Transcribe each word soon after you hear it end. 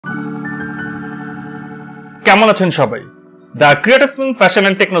কেমন আছেন সবাই? The creators fashion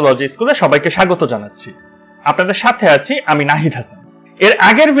and technology স্কুলে সবাইকে স্বাগত জানাচ্ছি। আপনাদের সাথে আছি আমি নাহিদ হাসান। এর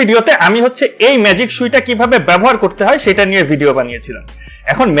আগের ভিডিওতে আমি এই ম্যাজিক সুইটা কিভাবে ব্যবহার করতে হয় সেটা নিয়ে ভিডিও বানিয়েছিলাম।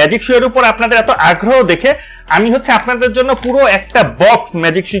 এখন ম্যাজিক সুইয়ের উপর আপনাদের এত আগ্রহ দেখে আমি আপনাদের জন্য পুরো একটা বক্স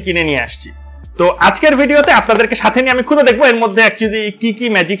ম্যাজিক সুই কিনে নিয়ে আসছি। তো আজকের ভিডিওতে আপনাদেরকে সাথে নিয়ে আমি খুলে দেখবো এর মধ্যে অ্যাকচুয়ালি কি কি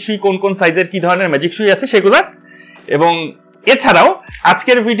ম্যাজিক সুই, কোন কোন সাইজের কি ধরনের ম্যাজিক সুই আছে সেগুলো। এবং এছাড়াও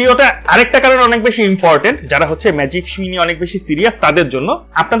আজকের ভিডিওটা আরেকটা কারণে অনেক বেশি ইম্পর্টেন্ট, যারা ম্যাজিক সুই নিয়ে অনেক বেশি সিরিয়াস তাদের জন্য।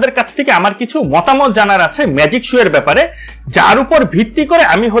 আপনাদের কাছ থেকে আমার কিছু মতামত জানার আছে ম্যাজিক সুইয়ের ব্যাপারে, যার উপর ভিত্তি করে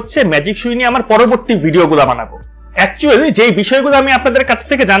আমি ম্যাজিক সুই নিয়ে আমার পরবর্তী ভিডিওগুলো বানাবো। অ্যাকচুয়ালি যেই বিষয়গুলো আমি আপনাদের কাছ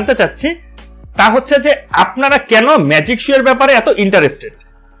থেকে জানতে চাচ্ছি তা যে আপনারা কেন ম্যাজিক সুইয়ের ব্যাপারে এত ইন্টারেস্টেড।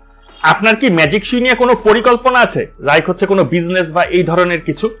 আপনার কি ম্যাজিক সুই নিয়ে কোনো পরিকল্পনা আছে, লাইক কোনো বিজনেস বা এই ধরনের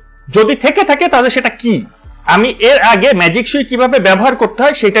কিছু? যদি থেকে থাকে তাহলে সেটা কি? আমি এর আগে ম্যাজিক সুই কিভাবে ব্যবহার করতে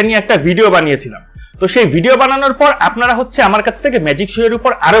হয় সেটা নিয়ে একটা ভিডিও বানিয়েছিলাম। তো সেই ভিডিও বানানোর পর আপনারা আমার কাছ থেকে ম্যাজিক সুইয়ের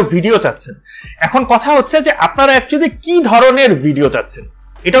উপর আরো ভিডিও চাচ্ছেন। এখন কথা যে আপনারা অ্যাকচুয়ালি কি ধরনের ভিডিও চাচ্ছেন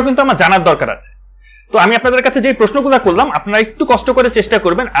এটাও কিন্তু আমার জানার দরকার আছে। তো আমি আপনাদের কাছে যে প্রশ্নগুলো করলাম আপনারা একটু কষ্ট করে চেষ্টা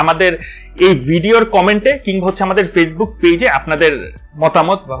করবেন আমাদের এই ভিডিওর কমেন্টে কিংবা আমাদের ফেসবুক পেজে আপনাদের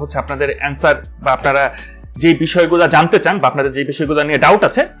মতামত বা আপনাদের অ্যান্সার বা আপনারা যে বিষয়গুলো জানতে চান বা আপনাদের যে বিষয়গুলো নিয়ে ডাউট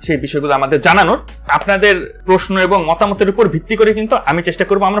আছে সেই বিষয়গুলো আমাদের জানানোর। আপনাদের প্রশ্ন এবং মতামতের উপর ভিত্তি করে কিন্তু আমি চেষ্টা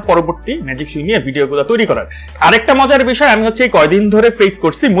করবো আমরা পরবর্তী ম্যাজিক সুই নিয়ে ভিডিওগুলো তৈরি করার। আরেকটা মজার বিষয় আমি এই কয়দিন ধরে ফেস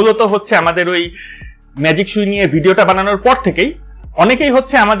করছি, মূলত আমাদের ওই ম্যাজিক সুই নিয়ে ভিডিওটা বানানোর পর থেকেই অনেকেই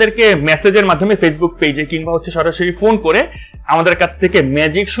আমাদেরকে মেসেজের মাধ্যমে ফেসবুক পেজে কিংবা সরাসরি ফোন করে আমাদের কাছ থেকে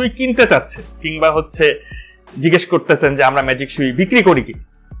ম্যাজিক সুই কিনতে চাচ্ছে কিংবা জিজ্ঞেস করতেছেন যে আমরা ম্যাজিক সুই বিক্রি করি কি।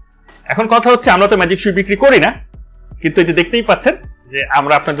 এখন কথা আমরা তো ম্যাজিক সুই বিক্রি করি না, কিন্তু এই যে দেখতেই পাচ্ছেন যে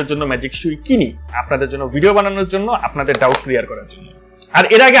আমরা আপনাদের জন্য ম্যাজিক সুই কিনি, আপনাদের জন্য ভিডিও বানানোর জন্য, আপনাদের ডাউট ক্লিয়ার করার জন্য। আর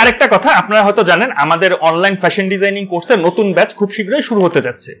এর আগে আরেকটা কথা, আপনারা হয়তো জানেন আমাদের অনলাইন ফ্যাশন ডিজাইনিং কোর্সের নতুন ব্যাচ খুব শীঘ্রই শুরু হতে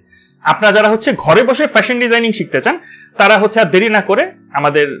যাচ্ছে। আপনারা যারা ঘরে বসে ফ্যাশন ডিজাইনিং শিখতে চান তারা আর দেরি না করে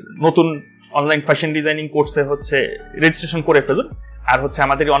আমাদের নতুন অনলাইন ফ্যাশন ডিজাইনিং কোর্সে রেজিস্ট্রেশন করে ফেলুন। আর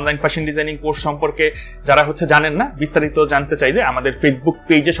আমাদের অনলাইন ফ্যাশন ডিজাইনিং কোর্স সম্পর্কে যারা জানেন না, বিস্তারিত জানতে চাইলে আমাদের ফেসবুক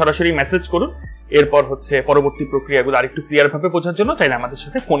পেজে সরাসরি মেসেজ করুন। এরপর পরবর্তী প্রক্রিয়াগুলো আরেকটু ক্লিয়ার ভাবে বোঝার জন্য চাইলে আমাদের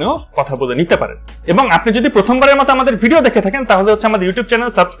সাথে ফোনেও কথা বলে নিতে পারেন। এবং আপনি যদি প্রথমবারের মতো আমাদের ভিডিও দেখে থাকেন তাহলে আমাদের ইউটিউব চ্যানেল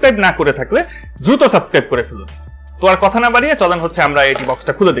সাবস্ক্রাইব না করে থাকলে দ্রুত সাবস্ক্রাইব করে ফেলুন। তো আর কথা না বাড়িয়ে চলেন আমরা এই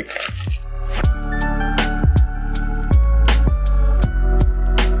বক্সটা খুলে দেখি।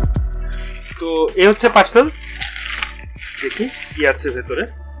 তো এই পার্সেল, দেখি কি আছে ভেতরে।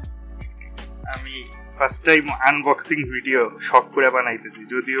 আমি ফার্স্ট টাইম আনবক্সিং ভিডিও শখ করে বানাইতেছি,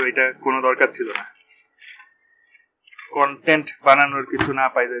 যদিও এটা কোনো দরকার ছিল না, কন্টেন্ট বানানোর কিছু না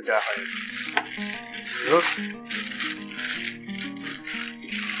পাইলে যা হয়।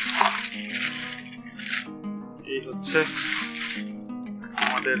 এই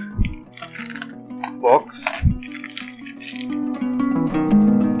আমাদের বক্স।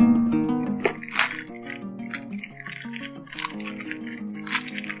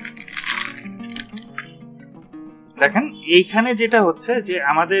 দেখেন এইখানে যেটা যে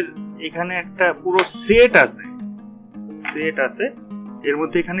আমাদের এখানে একটা পুরো সেট আছে, এর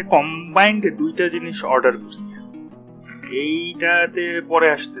মধ্যে এখানে কম্বাইন্ড দুইটা জিনিস অর্ডার করছি, এইটাতে পরে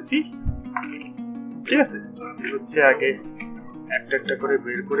আসতেছি, ঠিক আছে? আমি আগে একটা একটা করে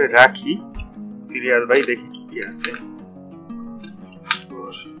বের করে রাখি সিরিয়াল বাই, দেখি কি কি আছে।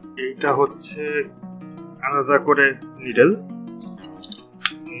 এইটা আলাদা করে নিডেল,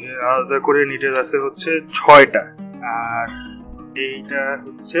 আছে 6টা, আর এইটা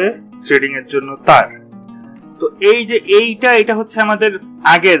থ্রেডিং এর জন্য তার। তো এইটা আমাদের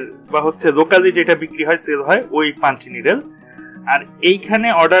আগের বা লোকালি যেটা বিক্রি হয়, সেল হয়, ওই পাঞ্চ নিডেল। আর এইখানে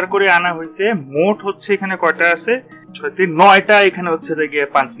অর্ডার করে আনা হয়েছে মোট এখানে কয়টা আছে? 9টা। এখানে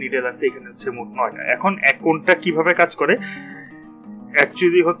পাঞ্চ নিডেল আছে, এখানে মোট 9টা। এখন কোনটা কিভাবে কাজ করে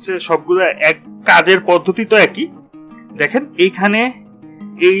অ্যাকচুয়ালি সবগুলো এক কাজের পদ্ধতি তো একই। দেখেন এইখানে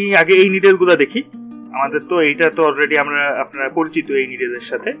আগে এই নিডেল গুলা দেখি, আমাদের তো এইটা তো অলরেডি আপনারা পরিচিত এই নিডেলের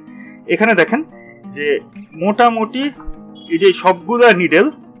সাথে। এখানে দেখেন যে মোটামুটি এই যে সবগুলা নিডেল,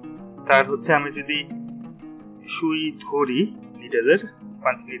 তার আমি যদি সুই ধরি নিডেলের,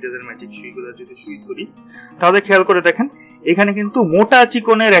 পাঁচ নিডেলের ম্যাজিক সুইগুলা যদি সুই ধরি তাহলে খেয়াল করে দেখেন এখানে কিন্তু মোটা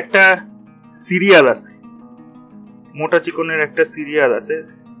চিকনের একটা সিরিয়াল আছে,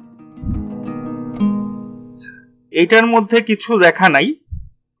 এইটার মধ্যে কিছু লেখা নাই,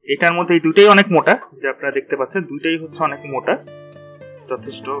 এটার মধ্যে এই দুইটাই অনেক মোটা, যে আপনারা দেখতে পাচ্ছেন দুইটাই অনেক মোটা,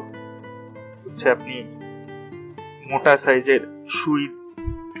 যথেষ্ট আপনি মোটা সাইজের সুই,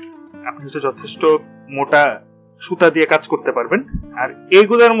 আপনি যথেষ্ট মোটা সুতা দিয়ে কাজ করতে পারবেন। আর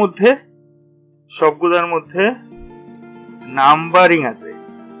এইগুলোর মধ্যে সবগুলোর মধ্যে নাম্বারিং আছে,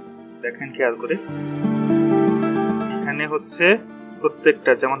 দেখেন খেয়াল করে। এখানে হচ্ছে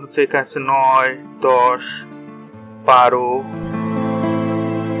প্রত্যেকটা, যেমন হচ্ছে এখানে আছে 9, 10, 12,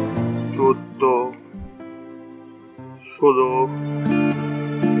 14, 16,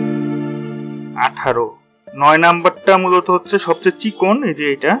 18। 9 নাম্বারটা মূলত হচ্ছে সবচেয়ে চিকন, এই যে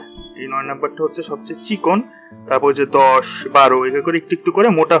এটা, এই 9 নাম্বারটা হচ্ছে সবচেয়ে চিকন। তারপর যে 10, 12 এগুলো করে একটু একটু করে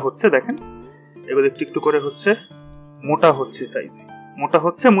মোটা হচ্ছে, দেখেন এগুলো একটু একটু করে হচ্ছে মোটা হচ্ছে, সাইজে মোটা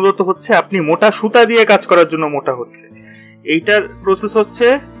হচ্ছে। মূলত হচ্ছে আপনি মোটা সুতা দিয়ে কাজ করার জন্য মোটা হচ্ছে। এইটার প্রসেস হচ্ছে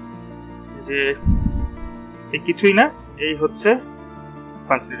যে এই কিছুই না, এই হচ্ছে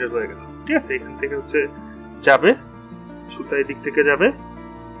 5 লিটার হয়ে গেল, ঠিক আছে। এখান থেকে হচ্ছে যাবে সুতা, এই দিক থেকে যাবে,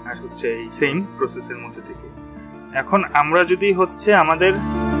 আর হচ্ছে এই সেম প্রসেসের মধ্যে থেকে। এখন আমরা যদি হচ্ছে আমাদের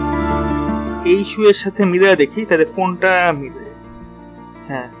এই সুয়ের সাথে মিলিয়ে দেখি তাহলে কোনটা মিলে।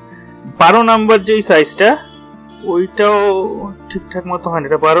 হ্যাঁ, 12 নাম্বার যেই সাইজটা ওইটাও ঠিকঠাক মতো হয় না,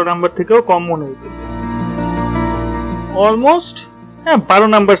 এটা 12 নাম্বার থেকেও কম মনে হইতেছে অলমোস্ট। হ্যাঁ, 12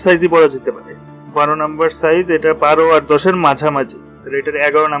 নাম্বার সাইজই বলা যেতে পারে। 12 নাম্বার সাইজ, এটা 12 আর 10 এর মাঝামাঝি, এটার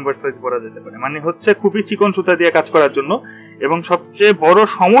 11 নাম্বার সাইজ বলা যেতে পারে। মানে হচ্ছে খুবই চিকন সুতা দিয়ে কাজ করার জন্য। এবং সবচেয়ে বড়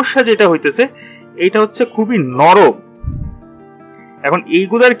সমস্যা যেটা হইতেছে, এইটা হচ্ছে খুবই নরম। এখন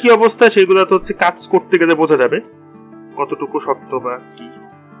এইগুলার কি অবস্থা সেগুলা তো হচ্ছে কাজ করতে গেলে বোঝা যাবে কতটুকু শক্ত বা কি,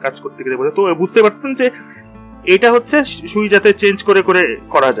 কাজ করতে গেলে বোঝা। তো বুঝতে পারছেন যে এটা হচ্ছে সুই যাতে চেঞ্জ করে করে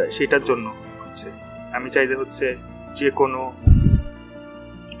করা যায়, সেটার জন্য হচ্ছে আমি চাইলে হচ্ছে যে কোনো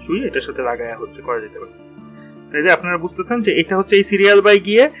সুই এটার সাথে লাগায়া হচ্ছে করা যেতে পারছে। এই যে আপনারা বুঝতেছেন যে এটা হচ্ছে এই সিরিয়াল বাই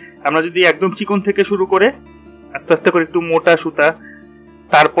গিয়ে আমরা যদি একদম চিকন থেকে শুরু করে আস্তে আস্তে করে একটু মোটা সুতা,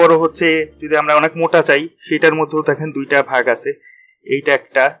 তারপরও হচ্ছে যদি আমরা অনেক মোটা চাই সেটার মধ্যেও দেখেন 2টা ভাগ আছে, এইটা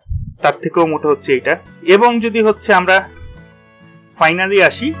একটা, তার থেকেও মোটা হচ্ছে এইটা। এবং যদি হচ্ছে আমরা ফাইনালি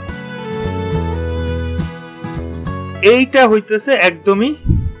আসি, এইটা হইতেছে একদমই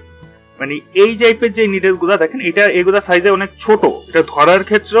মানে এই টাইপের যে নিডেল গুলা দেখেন, এটা এগুলা সাইজে অনেক ছোট। এটা ধরার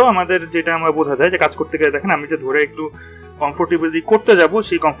ক্ষেত্রেও আমাদের যেটা আমরা বোঝা যায় যে কাজ করতে গেলে দেখেন আমি যে ধরে একটু কমফোর্টেবলি করতে যাব,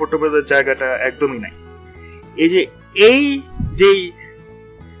 সেই কমফোর্টেবলের জায়গাটা একদমই নাই। এই যে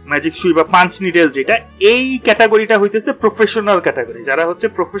ম্যাজিক সুই বা পাঞ্চ নিডেল যেটা, এই ক্যাটাগরিটা হইতেছে প্রফেশনাল ক্যাটাগরি। যারা হচ্ছে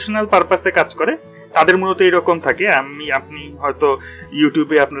প্রফেশনাল পারপাসে কাজ করে তাদের মূলত এরকম থাকে। আপনি হয়তো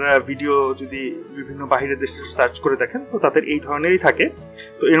ইউটিউবে আপনারা ভিডিও যদি বিভিন্ন বাহিরের দেশে সার্চ করে দেখেন তো তাদের এই ধরনেরই থাকে।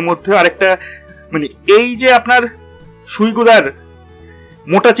 তো এর মধ্যে আরেকটা মানে এই যে আপনার সুইগুলার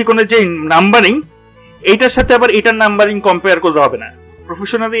মোটা চিকনের যে নাম্বারিং, এইটার সাথে আবার এটার নাম্বারিং কম্পেয়ার করতে হবে না।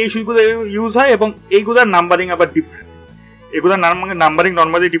 প্রফেশনালি এই সুইগুলো ইউজ হয় এবং এইগুলার নাম্বারিং আবার ডিফারেন্ট। এগুলার নাম্বারিং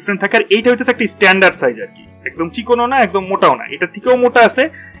নর্মালি ডিফারেন্ট থাকে। আর এইটা হইতেছে একটা স্ট্যান্ডার্ড সাইজ আর কি, একদম চিকনও না একদম মোটাও না, এটার থেকেও মোটা আছে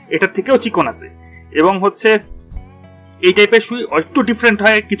এটার থেকেও চিকন আছে। এবং হচ্ছে এই টাইপের সুই একটু ডিফারেন্ট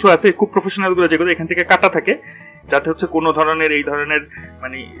হয়, কিছু আছে খুব প্রফেশনাল গুলো যেগুলো এখান থেকে কাটা থাকে, যাতে হচ্ছে কোনো ধরনের এই ধরনের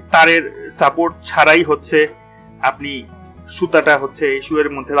মানে তারের সাপোর্ট ছাড়াই হচ্ছে আপনি সুতাটা হচ্ছে এই সুয়ের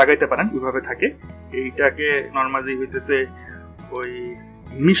মধ্যে লাগাইতে পারেন, ওইভাবে থাকে। এইটাকে নর্মালি হইতেছে ওই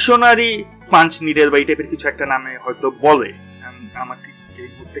মিশনারি পাঞ্চ নিডেল বা এই টাইপের কিছু একটা নামে হয়তো বলে, আমার ঠিক এই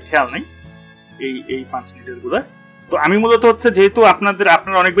মুহূর্তে খেয়াল নাই এই পাঞ্চ নিডেল গুলা। তো আমি মূলত হচ্ছে যেহেতু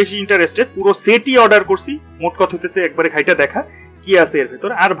আপনারা অনেক বেশি ইন্টারেস্টেড, পুরো সেটই অর্ডার করছি। মোট কথা হইতেছে একবারে খাইটা দেখা কি আছে এর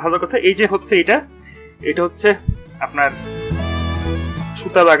ভেতর। আর ভালো কথা এই যে হচ্ছে এটা হচ্ছে আপনার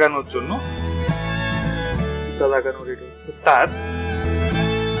সুতা লাগানোর জন্য, সুতা লাগানোর এটা হচ্ছে তার।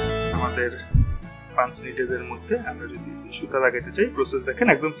 আমাদের পাঞ্চ নিডেলের মধ্যে আমরা যদি সুতা লাগাইতে চাই, প্রসেস দেখেন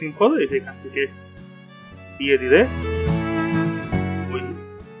একদম সিম্পল। এই যে এখান থেকে দিয়ে দিলে ওই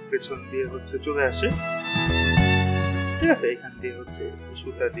পেছন দিয়ে হচ্ছে চলে আসে, ঠিক আছে। এখান দিয়ে হচ্ছে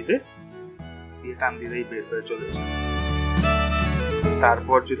সুতা দিলে দিয়ে টান দিলেই বের হয়ে চলে আসে।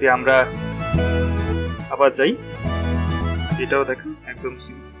 তারপর যদি আমরা আবার যাই, এটাও দেখেন একদম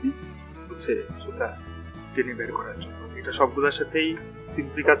সিম্পল হচ্ছে সুতা টেনে বের করার জন্য। এটা সবগুলোর সাথেই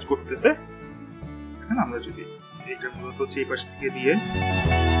সিম্পলি কাজ করতেছে। আমরা যদি এটা মূলত হচ্ছে এই পাশ থেকে দিয়ে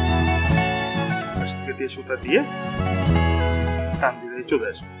সুতা দিয়ে টান দিলেই চলে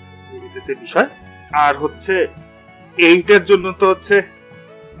আসবে, এই হচ্ছে বিষয়। আর হচ্ছে এইটার জন্য তো হচ্ছে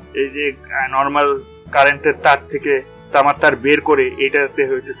এই যে নর্মাল কারেন্টের তার থেকে তামার তার বের করে এটাতে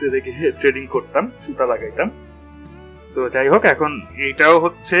হইতেছে দেখে থ্রেডিং করতাম, সুতা লাগাইতাম। তো যাই হোক, এখন এইটাও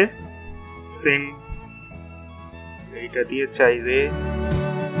হচ্ছে সেম, এইটা দিয়ে চাইলে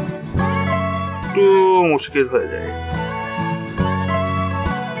একটু মুশকিল হয়ে যায়,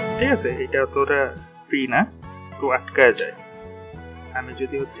 ঠিক আছে। এটা অতটা ফ্রি না, একটু আটকায় যায়। আমি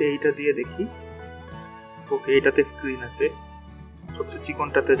যদি হচ্ছে এইটা দিয়ে দেখি, ওকে এটাতে স্ক্রিন আছে, সবচেয়ে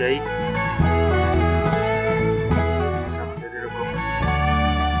চিকনটাতে যাই, আমাদের এরকম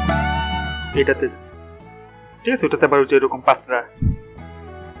এটাতে, ঠিক আছে, ওটাতে আবার যে এরকম পাতলা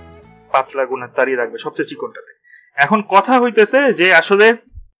পাতলা গুণের তারই রাখবে সবচেয়ে চিকনটাতে। এখন কথা হইতেছে যে আসলে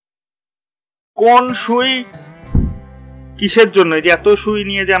কোন সুই কিসের জন্য, যে এত সুই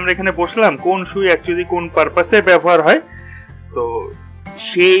নিয়ে যে আমরা এখানে বসলাম, কোন সুই অ্যাকচুয়ালি কোন পারপাসে ব্যবহার হয়, তো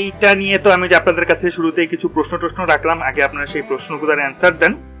সেইটা নিয়ে তো আমি যে আপনাদের কাছে শুরুতেই কিছু প্রশ্ন রাখলাম, আগে আপনারা সেই প্রশ্নগুলোর অ্যান্সার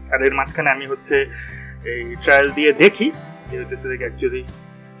দেন, আর এর মাঝখানে আমি হচ্ছে এই ট্রায়াল দিয়ে দেখি যে হইতেছে অ্যাকচুয়ালি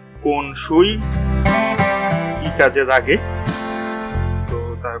কোন সুই কি কাজে লাগে। তো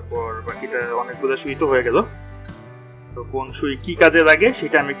তারপর বাকিটা অনেকগুলো সুই তো হয়ে গেল, তো কোন সুই কি কাজে লাগে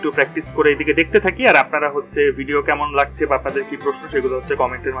সেটা আমি একটু প্র্যাকটিস করে এদিকে দেখতে থাকি। আর আপনারা হচ্ছে ভিডিও কেমন লাগছে বা আপনাদের কি প্রশ্ন সেগুলো হচ্ছে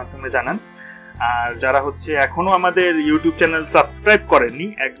কমেন্টের মাধ্যমে জানান। আর যারা হচ্ছে এখনো আমাদের ইউটিউব চ্যানেল সাবস্ক্রাইব করেননি,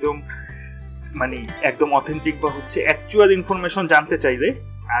 একদম অথেন্টিক বা হচ্ছে অ্যাকচুয়াল ইনফরমেশন জানতে চাইলে,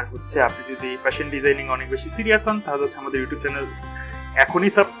 আর হচ্ছে আপনি যদি ফ্যাশন ডিজাইনিং অনেক বেশি সিরিয়াস হন, তাহলে হচ্ছে আমাদের ইউটিউব চ্যানেল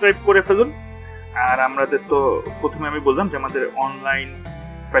এখনই সাবস্ক্রাইব করে ফেলুন। আর আমাদের তো প্রথমে আমি বললাম যে আমাদের অনলাইন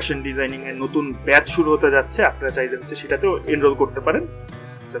ফ্যাশন ডিজাইনিং এর নতুন ব্যাচ শুরু হতে যাচ্ছে, আপনারা চাইলে হচ্ছে সেটাতেও এনরোল করতে পারেন,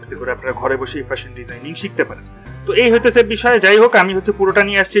 যাতে করে আপনারা ঘরে বসেই ফ্যাশন ডিজাইনিং শিখতে পারেন। তো এই হইতেছে বিষয়। যাই হোক, আমি হচ্ছে পুরোটা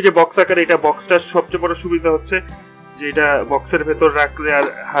নিয়ে আসছি যে বক্স আকারে। এটা বক্সটার সবচেয়ে বড় সুবিধা হচ্ছে যে এটা বক্সের ভেতর রাখলে আর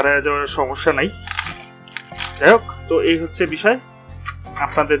হারায় যাওয়ার সমস্যা নাই। যাই হোক, তো এই হচ্ছে বিষয়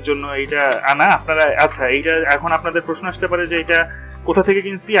আপনাদের জন্য এইটা আনা। আপনারা আচ্ছা, এইটা এখন আপনাদের প্রশ্ন আসতে পারে যে এটা কোথা থেকে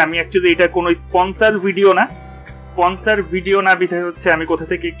কিনছি। আমি অ্যাকচুয়ালি এটা কোনো স্পন্সর ভিডিও না বিধায় হচ্ছে আমি কোথা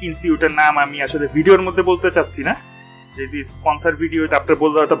থেকে কিনছি ওটার নাম আমি আসলে ভিডিওর মধ্যে বলতে চাচ্ছি না। যদি স্পন্সর ভিডিও এটা আপনি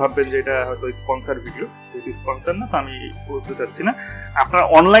বললে হয়তো ভাববেন যে এটা হয়তো স্পন্সর ভিডিও, যেহেতু স্পন্সর না তো আমি বলতে চাচ্ছি না। আপনারা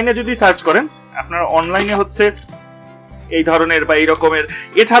অনলাইনে যদি সার্চ করেন, আপনারা অনলাইনে হচ্ছে এই ধরনের বা এই রকমের,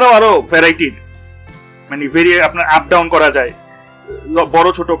 এছাড়াও আরো ভ্যারাইটির আপনার আপ ডাউন করা যায়, বড়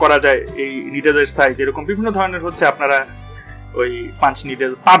ছোট করা যায়, এই নিডেলের সাইজ এরকম বিভিন্ন ধরনের হচ্ছে আপনারা ওই পাঁচ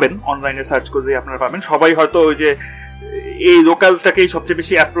নিডেল পাবেন। অনলাইনে সার্চ করলে আপনারা পাবেন। সবাই হয়তো ওই যে এই লোকালটাকেই সবচেয়ে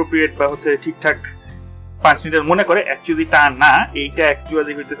বেশি অ্যাপ্রোপ্রিয়েট বা হচ্ছে ঠিকঠাক পাঁচ নিডেল মনে করে, অ্যাকচুয়ালি তা না। এইটা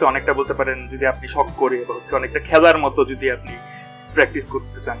অ্যাকচুয়ালি হইতেছে অনেকটা বলতে পারেন যদি আপনি শখ করে বা হচ্ছে অনেকটা খেলার মতো যদি আপনি প্র্যাকটিস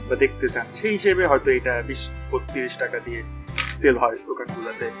করতে চান বা দেখতে চান, সেই হিসেবে হয়তো এটা 20-30 টাকা দিয়ে সেল হয়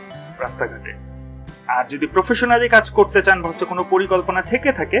দোকানগুলোতে, রাস্তাঘাটে। আর যদি প্রফেশনালি কাজ করতে চান বা হচ্ছে কোনো পরিকল্পনা থেকে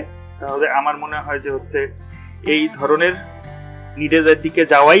থাকে, তাহলে আমার মনে হয় যে হচ্ছে এই ধরনের নিডেলের দিকে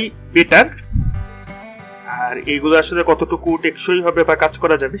যাওয়াই বেটার। আর এইগুলো আসলে কতটুকু টেকসই হবে বা কাজ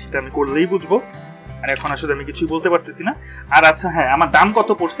করা যাবে সেটা আমি করলেই বুঝবো, আর এখন আসলে আমি কিছুই বলতে পারতেছি না। আর আচ্ছা হ্যাঁ, আমার দাম কত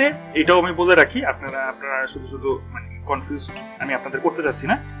পড়ছে এটাও আমি বলে রাখি, আপনারা শুধু কনফিউজড আমি আপনাদের করতে যাচ্ছি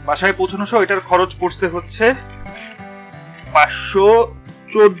না। বাসায় পৌঁছানো সহ এটার খরচ পড়ছে হচ্ছে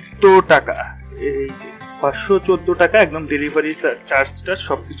 514 টাকা। এই যে 514 টাকা, একদম ডেলিভারি চার্জটা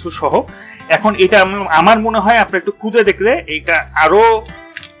সবকিছু সহ। এখন এটা আমার মনে হয় আপনারা একটু খুঁজে দেখলে এইটা আরো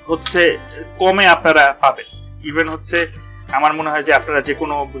হচ্ছে কমে আপনারা পাবেন। ইভেন হচ্ছে আমার মনে হয় যে আপনারা যে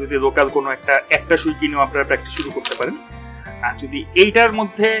কোনো যদি লোকাল কোনো একটা সুই কিনেও আপনারা প্র্যাকটিস শুরু করতে পারেন। আর যদি এইটার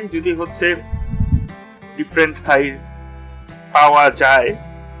মধ্যে যদি হচ্ছে ডিফারেন্ট সাইজ পাওয়া যায়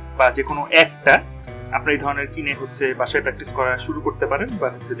বা যে কোনো একটা, আপনারা এই ধরনের কিনে হচ্ছে বাসায় প্র্যাকটিস করা শুরু করতে পারেন বা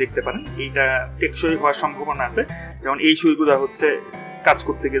হচ্ছে দেখতে পারেন। এইটা টেকসই হওয়ার সম্ভাবনা আছে, যেমন এই সুইগুলো হচ্ছে কাজ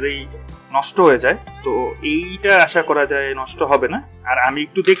করতে গেলেই নষ্ট হয়ে যায়, তো এইটা আশা করা যায় নষ্ট হবে না। আর আমি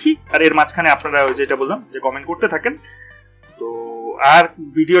একটু দেখি, আর এর মাঝখানে আপনারা যেটা বললাম যে কমেন্ট করতে থাকেন। তো আর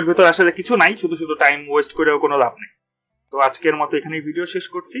ভিডিওর ভেতর আসলে কিছু নাই, শুধু টাইম ওয়েস্ট করেও কোনো লাভ নেই। তো আজকের মতো এখানেই ভিডিও শেষ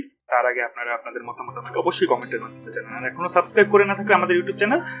করছি। তার আগে আপনারা আপনাদের মতামত আমাকে অবশ্যই কমেন্টের মাধ্যমে জানান। আর এখনো সাবস্ক্রাইব করে না থাকলে আমাদের ইউটিউব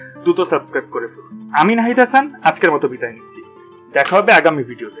চ্যানেল দ্রুত সাবস্ক্রাইব করে ফেলুন। আমি নাহিদ হাসান আজকের মতো বিদায় নিচ্ছি, দেখা হবে আগামী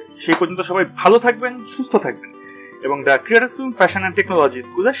ভিডিওতে। সেই পর্যন্ত সবাই ভালো থাকবেন, সুস্থ থাকবেন এবং the creators fashion and technology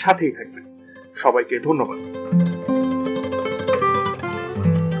স্কুলের সাথেই থাকবেন। সবাইকে ধন্যবাদ।